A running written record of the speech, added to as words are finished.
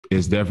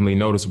it's definitely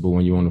noticeable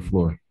when you're on the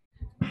floor.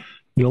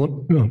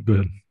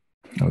 Good.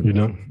 Okay. You're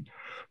done.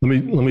 Let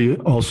me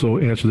also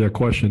answer that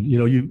question.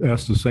 You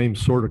asked the same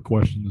sort of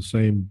question, the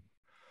same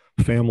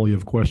family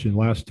of question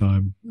last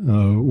time,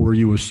 where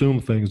you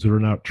assume things that are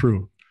not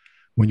true.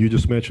 When you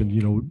just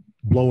mentioned,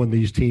 blowing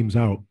these teams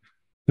out,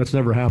 that's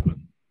never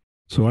happened.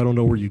 So I don't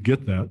know where you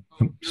get that.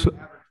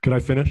 Can I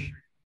finish?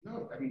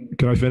 No, I mean,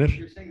 can I finish?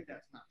 You're saying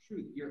that's not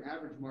true. Your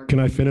average margin. Can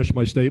I finish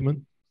my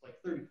statement? Like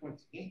 30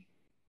 points a game.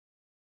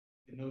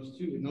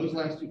 In those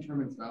last two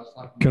tournaments that I was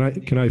talking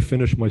about. Can I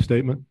finish my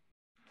statement?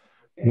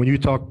 Okay. When you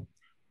talk.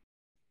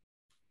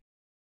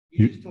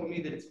 You just told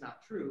me that it's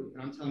not true,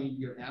 and I'm telling you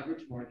your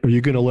average margin. Are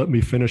you going to let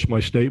me finish my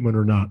statement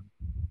or not?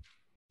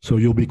 So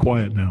you'll be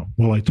quiet now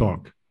while I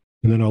talk,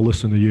 and then I'll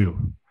listen to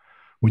you.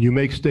 When you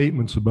make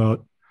statements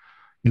about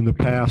in the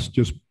past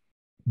just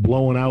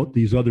blowing out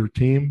these other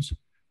teams,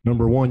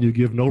 number one, you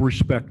give no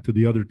respect to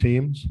the other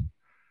teams.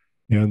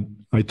 And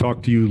I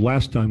talked to you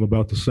last time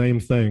about the same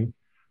thing.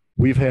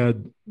 We've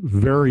had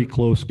very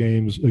close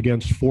games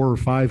against 4 or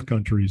 5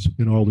 countries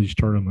in all these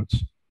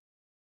tournaments.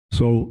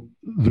 So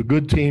the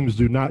good teams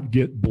do not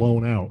get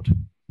blown out.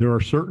 There are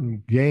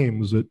certain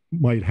games that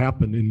might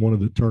happen in one of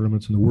the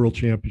tournaments, in the World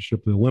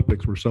Championship, the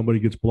Olympics, where somebody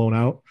gets blown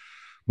out.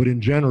 But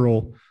in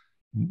general,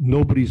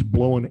 nobody's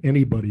blowing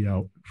anybody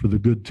out for the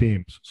good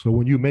teams. So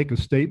when you make a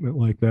statement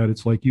like that,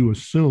 it's like you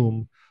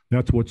assume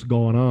that's what's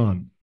going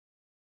on.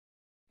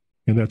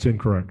 And that's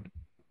incorrect.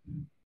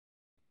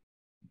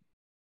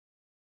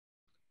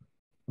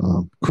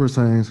 Chris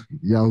Haynes,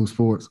 Yahoo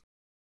Sports.